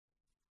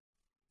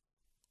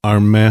our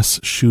mass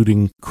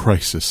shooting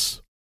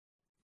crisis.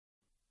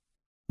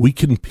 We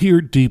can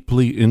peer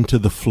deeply into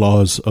the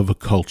flaws of a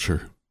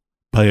culture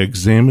by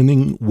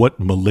examining what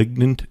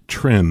malignant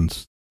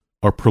trends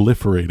are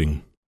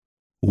proliferating,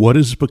 what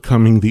is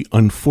becoming the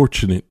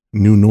unfortunate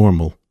new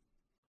normal.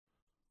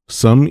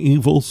 Some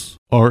evils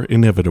are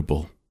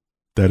inevitable,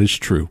 that is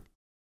true.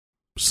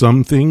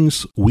 Some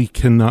things we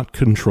cannot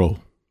control.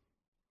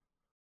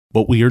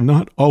 But we are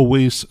not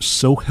always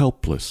so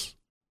helpless,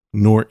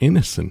 nor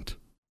innocent,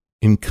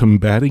 in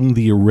combating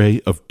the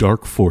array of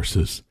dark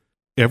forces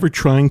ever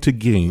trying to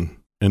gain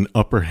an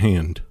upper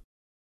hand.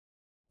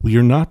 We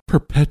are not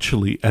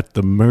perpetually at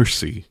the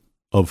mercy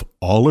of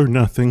all or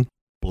nothing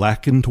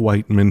black and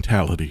white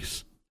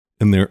mentalities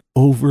and their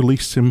overly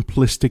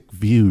simplistic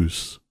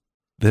views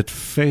that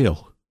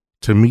fail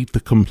to meet the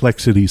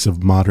complexities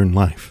of modern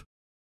life.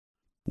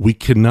 We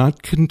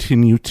cannot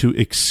continue to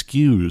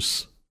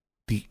excuse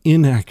the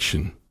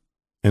inaction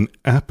and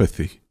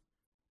apathy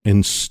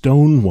and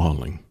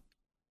stonewalling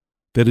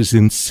that is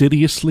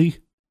insidiously,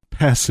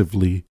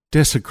 passively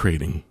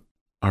desecrating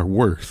our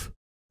worth.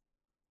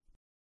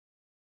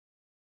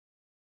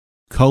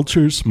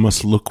 Cultures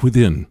must look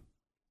within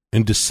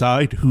and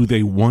decide who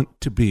they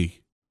want to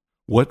be,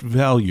 what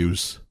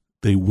values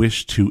they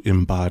wish to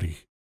embody.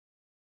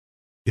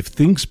 If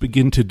things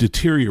begin to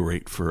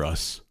deteriorate for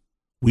us,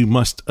 we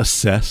must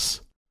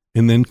assess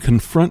and then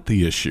confront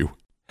the issue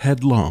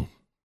headlong.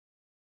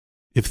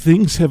 If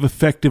things have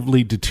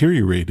effectively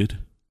deteriorated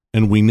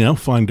and we now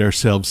find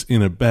ourselves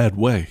in a bad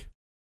way,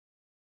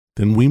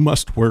 then we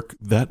must work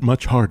that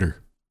much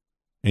harder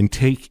and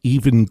take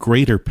even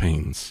greater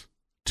pains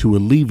to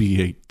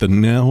alleviate the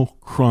now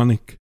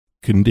chronic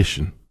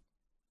condition.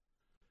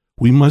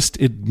 We must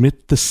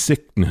admit the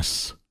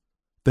sickness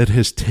that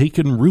has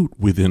taken root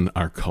within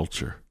our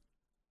culture.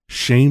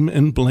 Shame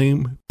and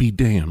blame be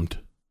damned.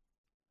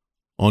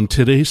 On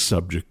today's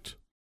subject,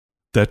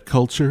 that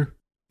culture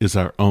is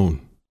our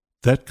own.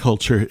 That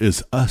culture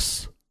is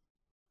us,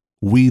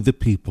 we the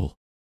people.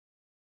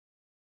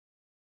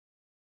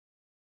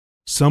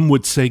 Some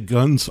would say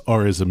guns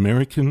are as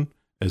American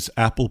as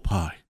apple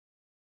pie.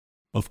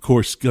 Of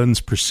course,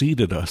 guns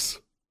preceded us,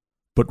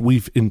 but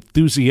we've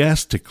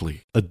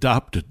enthusiastically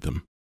adopted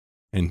them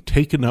and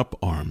taken up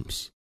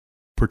arms,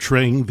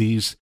 portraying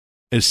these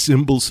as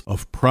symbols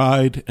of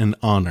pride and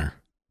honor,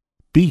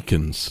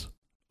 beacons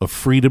of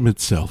freedom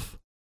itself.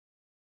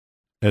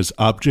 As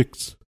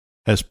objects,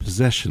 as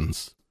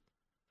possessions,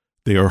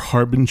 they are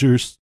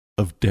harbingers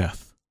of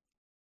death.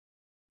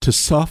 To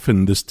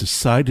soften this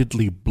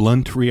decidedly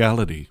blunt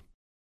reality,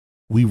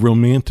 we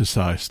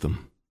romanticize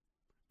them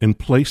and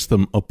place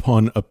them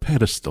upon a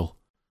pedestal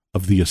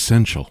of the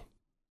essential.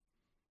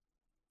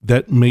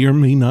 That may or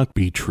may not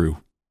be true.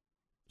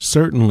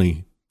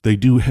 Certainly, they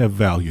do have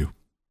value.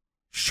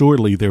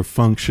 Surely their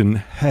function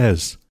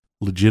has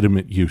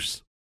legitimate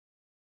use.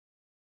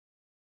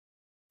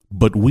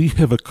 But we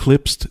have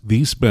eclipsed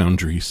these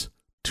boundaries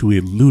to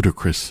a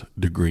ludicrous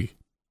degree.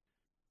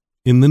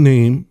 In the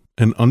name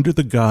and under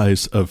the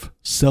guise of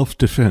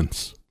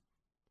self-defense,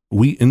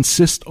 we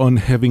insist on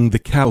having the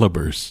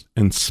calibers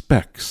and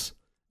specs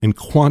and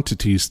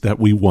quantities that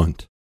we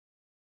want.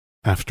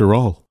 After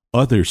all,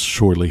 others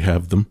surely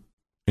have them,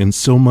 and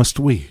so must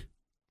we.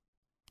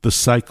 The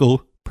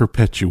cycle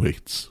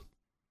perpetuates.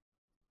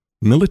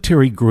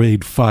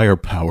 Military-grade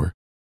firepower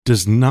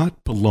does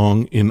not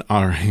belong in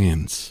our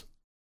hands.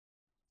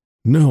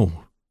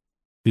 No,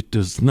 it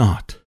does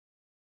not.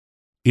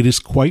 It is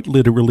quite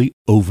literally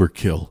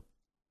overkill,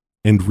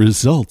 and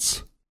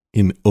results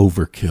in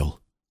overkill.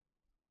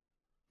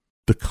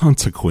 The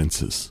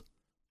consequences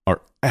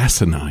are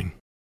asinine.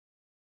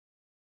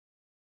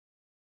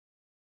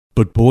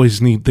 But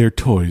boys need their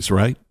toys,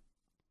 right?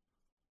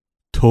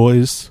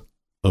 Toys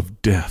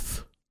of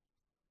death.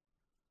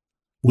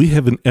 We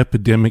have an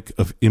epidemic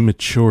of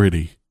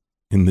immaturity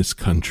in this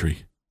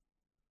country.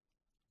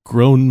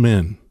 Grown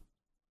men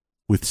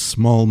with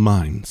small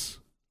minds.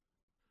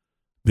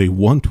 They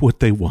want what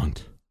they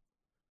want,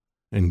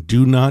 and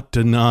do not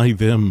deny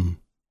them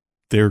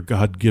their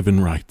God-given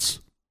rights.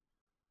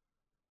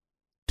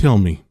 Tell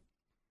me,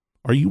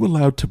 are you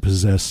allowed to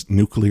possess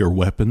nuclear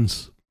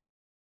weapons?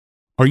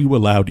 Are you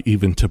allowed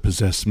even to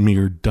possess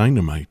mere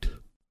dynamite?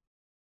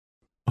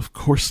 Of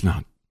course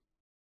not.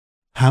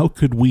 How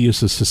could we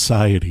as a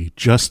society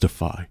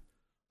justify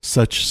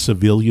such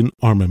civilian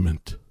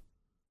armament?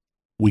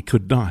 We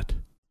could not,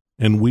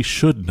 and we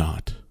should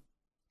not.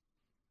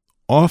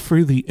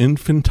 Offer the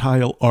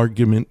infantile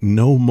argument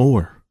no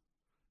more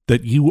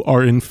that you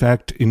are in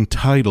fact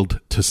entitled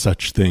to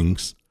such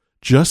things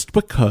just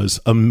because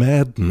a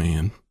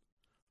madman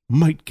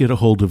might get a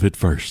hold of it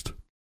first.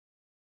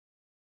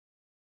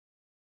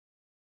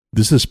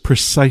 This is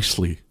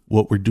precisely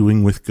what we're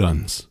doing with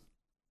guns,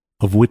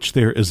 of which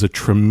there is a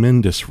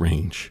tremendous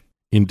range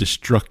in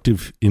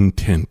destructive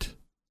intent.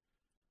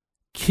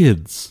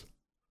 Kids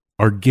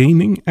are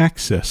gaining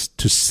access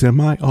to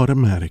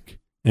semi-automatic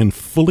and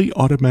fully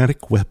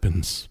automatic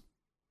weapons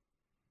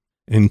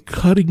and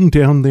cutting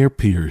down their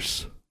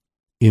peers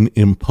in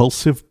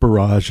impulsive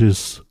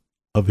barrages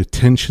of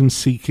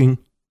attention-seeking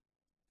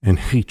and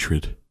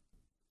hatred.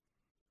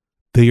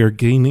 They are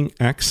gaining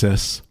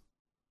access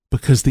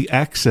because the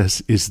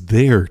access is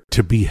there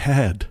to be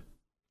had.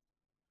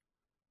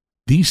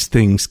 These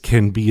things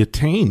can be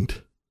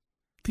attained.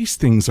 These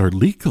things are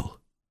legal.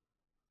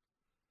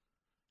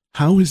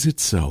 How is it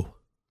so?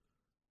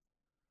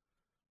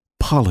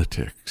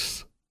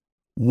 Politics,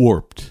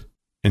 warped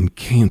and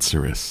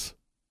cancerous.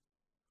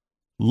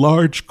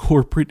 Large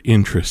corporate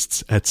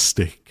interests at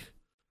stake.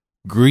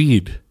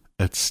 Greed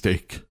at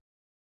stake.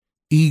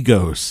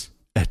 Egos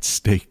at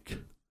stake.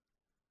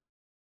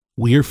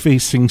 We are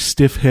facing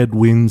stiff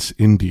headwinds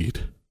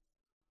indeed.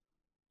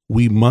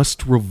 We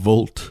must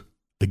revolt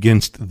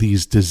against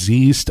these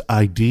diseased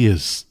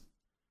ideas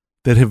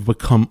that have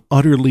become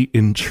utterly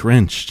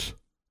entrenched,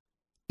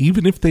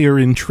 even if they are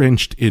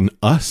entrenched in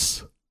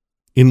us,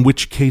 in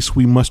which case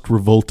we must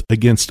revolt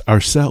against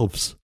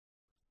ourselves,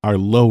 our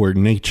lower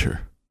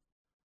nature.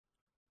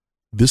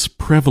 This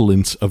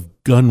prevalence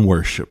of gun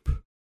worship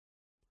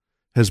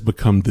has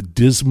become the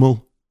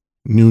dismal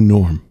new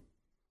norm.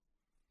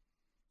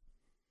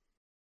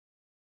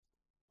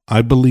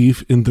 I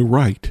believe in the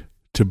right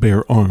to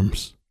bear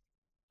arms.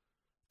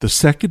 The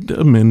Second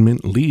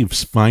Amendment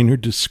leaves finer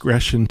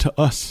discretion to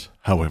us,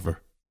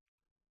 however.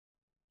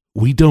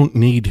 We don't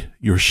need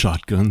your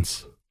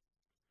shotguns.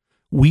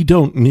 We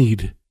don't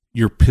need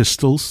your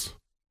pistols.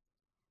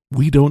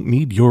 We don't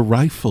need your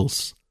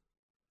rifles.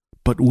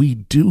 But we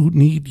do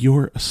need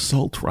your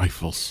assault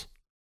rifles.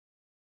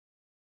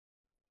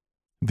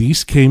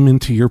 These came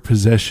into your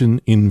possession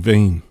in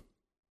vain.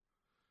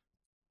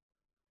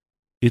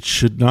 It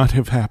should not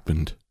have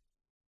happened.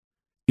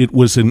 It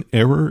was an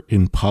error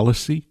in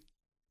policy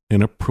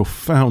and a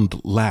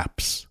profound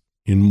lapse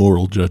in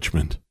moral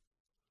judgment.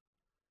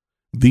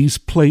 These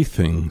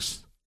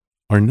playthings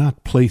are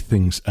not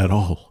playthings at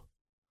all.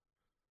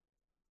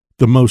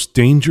 The most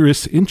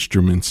dangerous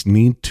instruments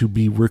need to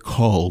be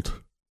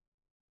recalled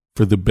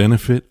for the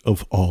benefit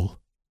of all.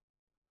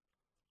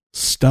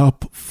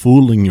 Stop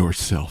fooling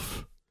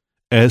yourself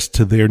as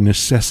to their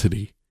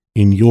necessity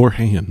in your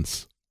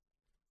hands.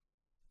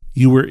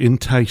 You were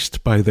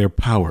enticed by their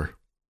power,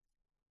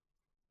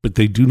 but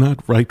they do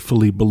not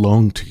rightfully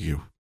belong to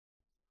you.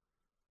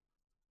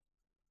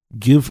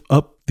 Give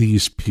up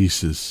these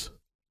pieces.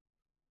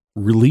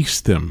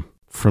 Release them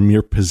from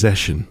your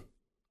possession.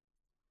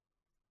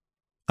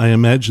 I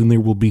imagine there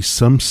will be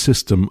some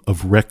system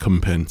of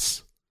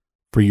recompense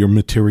for your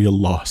material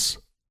loss.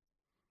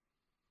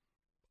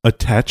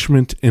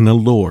 Attachment and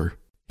allure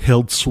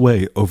held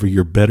sway over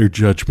your better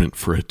judgment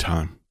for a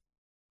time.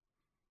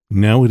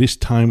 Now it is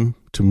time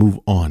to move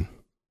on.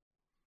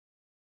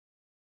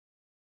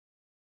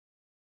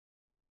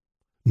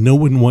 No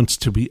one wants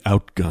to be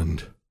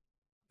outgunned,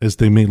 as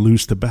they may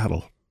lose the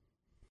battle.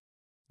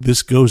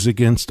 This goes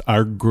against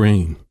our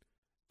grain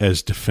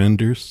as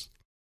defenders,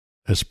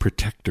 as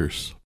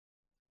protectors.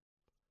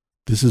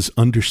 This is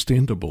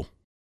understandable.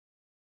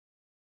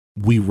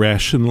 We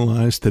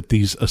rationalize that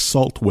these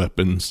assault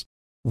weapons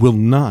will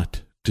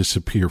not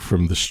disappear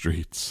from the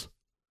streets.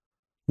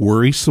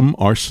 Worrisome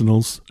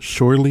arsenals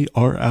surely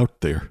are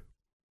out there.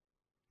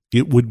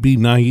 It would be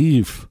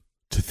naive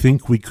to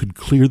think we could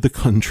clear the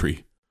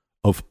country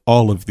of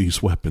all of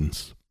these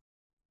weapons.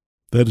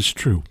 That is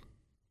true.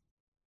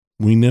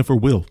 We never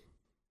will.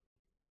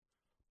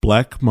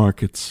 Black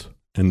markets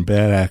and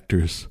bad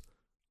actors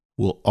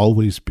will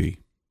always be.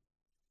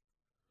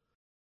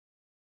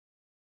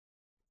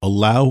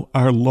 Allow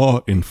our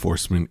law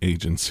enforcement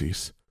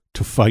agencies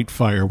to fight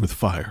fire with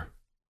fire.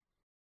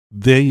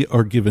 They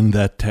are given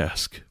that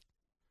task.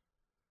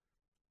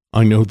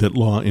 I know that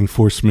law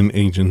enforcement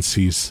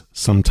agencies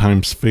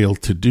sometimes fail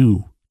to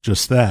do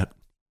just that,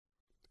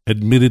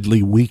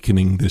 admittedly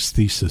weakening this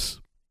thesis.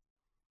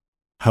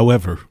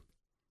 However,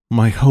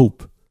 my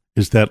hope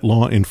is that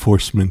law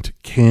enforcement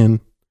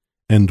can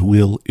and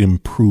will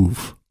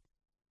improve.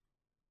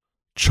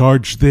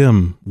 Charge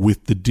them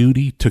with the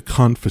duty to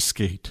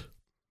confiscate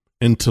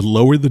and to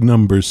lower the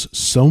numbers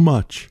so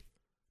much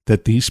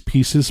that these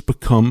pieces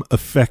become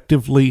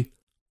effectively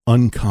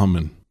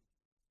uncommon.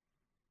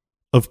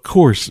 Of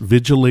course,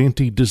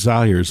 vigilante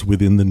desires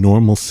within the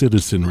normal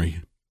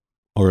citizenry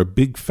are a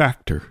big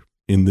factor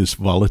in this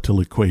volatile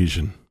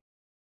equation.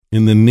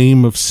 In the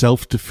name of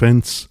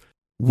self-defense,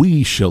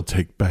 we shall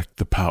take back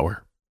the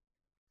power.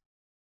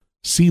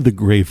 See the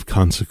grave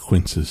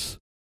consequences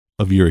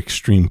of your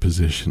extreme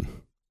position.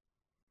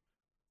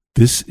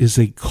 This is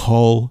a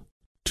call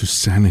to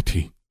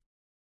sanity.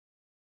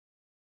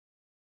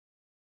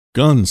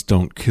 Guns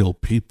don't kill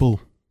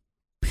people.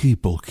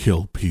 People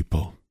kill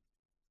people.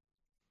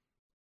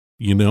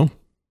 You know,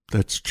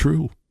 that's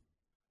true.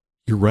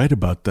 You're right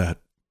about that.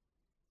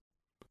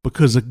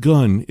 Because a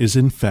gun is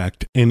in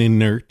fact an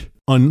inert,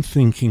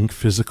 unthinking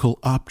physical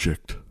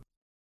object.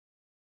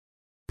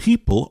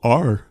 People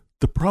are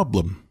the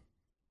problem.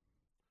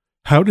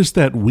 How does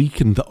that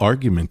weaken the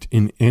argument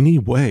in any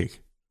way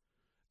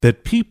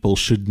that people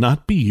should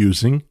not be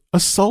using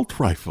assault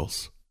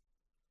rifles?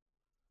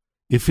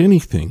 If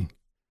anything,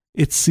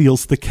 it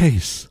seals the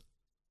case.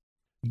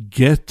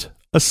 Get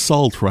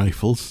assault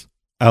rifles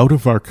out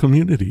of our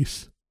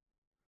communities.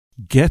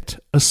 Get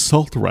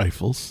assault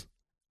rifles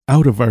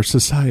out of our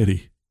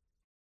society.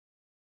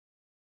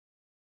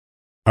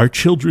 Our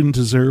children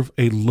deserve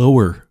a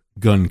lower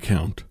gun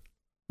count,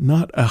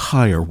 not a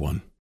higher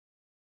one.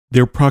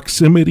 Their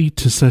proximity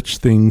to such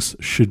things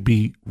should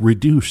be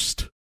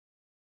reduced,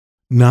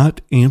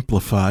 not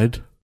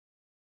amplified.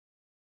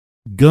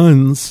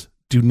 Guns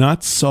do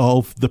not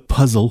solve the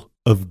puzzle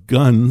of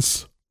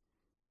guns.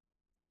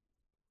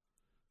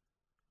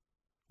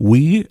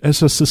 We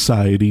as a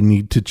society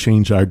need to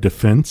change our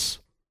defense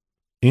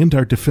and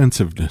our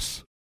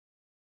defensiveness.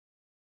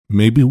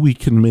 Maybe we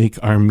can make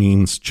our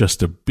means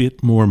just a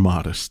bit more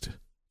modest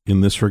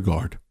in this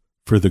regard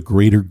for the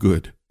greater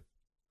good.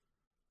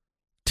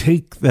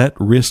 Take that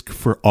risk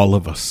for all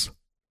of us.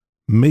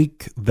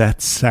 Make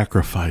that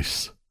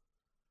sacrifice.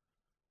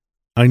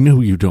 I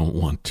know you don't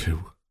want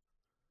to.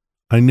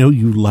 I know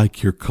you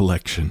like your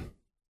collection.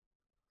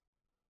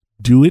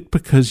 Do it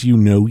because you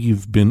know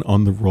you've been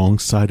on the wrong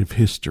side of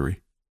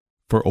history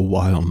for a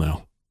while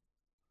now.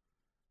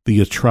 The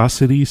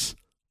atrocities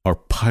are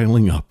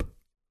piling up.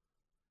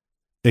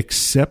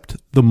 Accept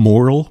the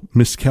moral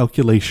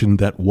miscalculation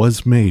that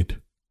was made.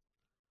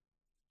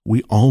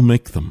 We all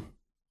make them.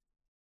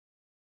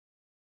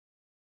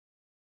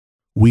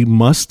 We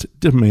must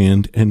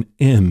demand an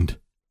end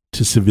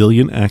to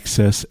civilian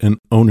access and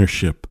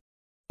ownership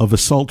of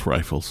assault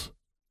rifles.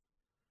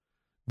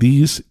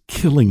 These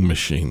killing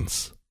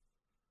machines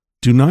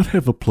do not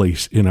have a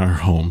place in our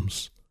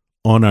homes,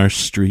 on our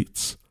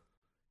streets,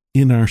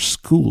 in our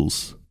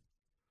schools.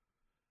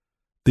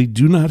 They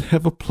do not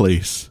have a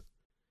place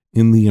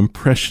in the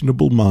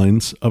impressionable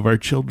minds of our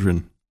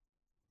children.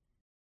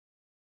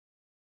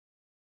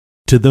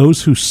 To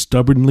those who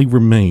stubbornly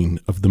remain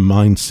of the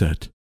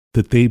mindset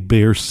that they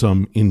bear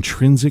some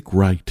intrinsic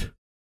right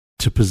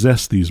to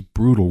possess these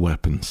brutal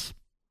weapons,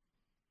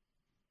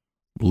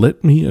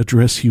 let me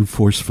address you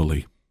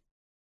forcefully.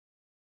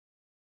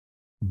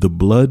 The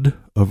blood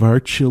of our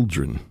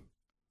children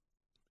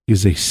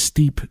is a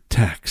steep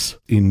tax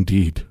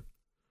indeed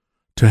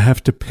to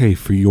have to pay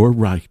for your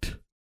right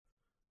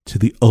to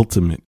the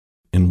ultimate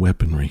in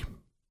weaponry.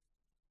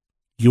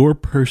 Your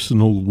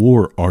personal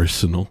war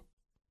arsenal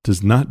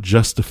does not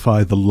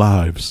justify the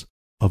lives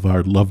of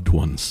our loved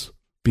ones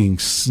being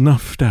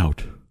snuffed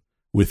out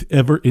with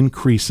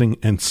ever-increasing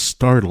and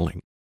startling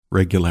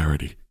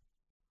regularity.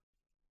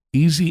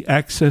 Easy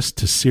access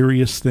to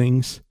serious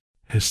things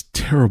has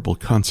terrible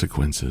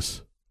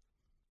consequences.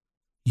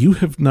 You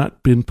have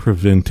not been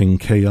preventing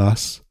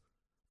chaos,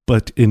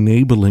 but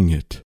enabling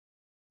it.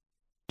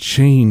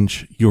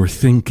 Change your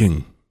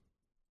thinking.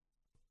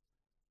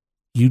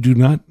 You do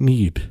not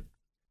need,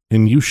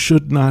 and you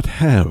should not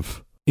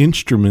have,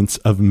 instruments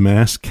of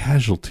mass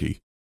casualty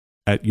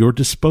at your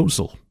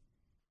disposal.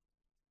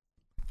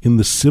 In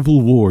the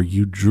civil war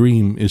you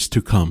dream is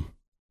to come,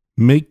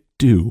 make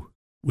do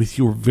with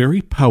your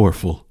very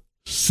powerful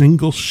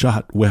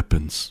single-shot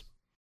weapons.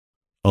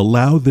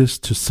 Allow this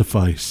to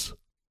suffice.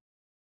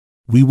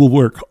 We will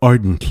work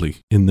ardently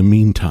in the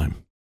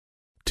meantime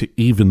to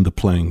even the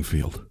playing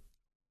field.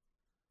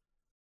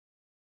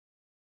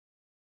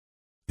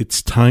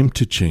 It's time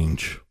to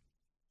change.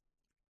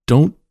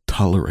 Don't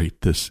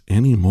tolerate this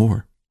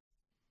anymore.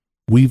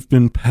 We've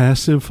been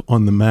passive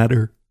on the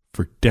matter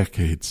for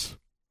decades.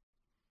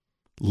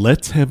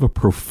 Let's have a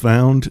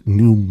profound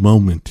new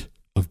moment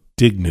of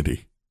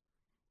dignity,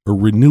 a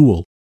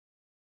renewal,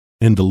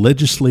 and a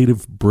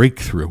legislative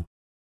breakthrough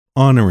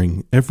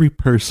honoring every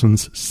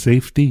person's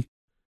safety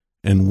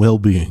and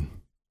well-being.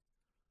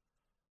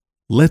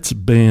 Let's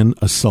ban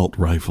assault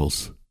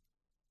rifles.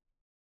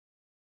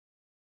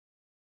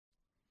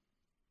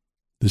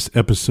 This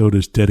episode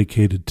is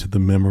dedicated to the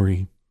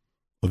memory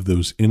of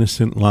those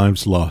innocent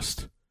lives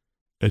lost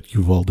at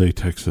Uvalde,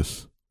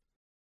 Texas.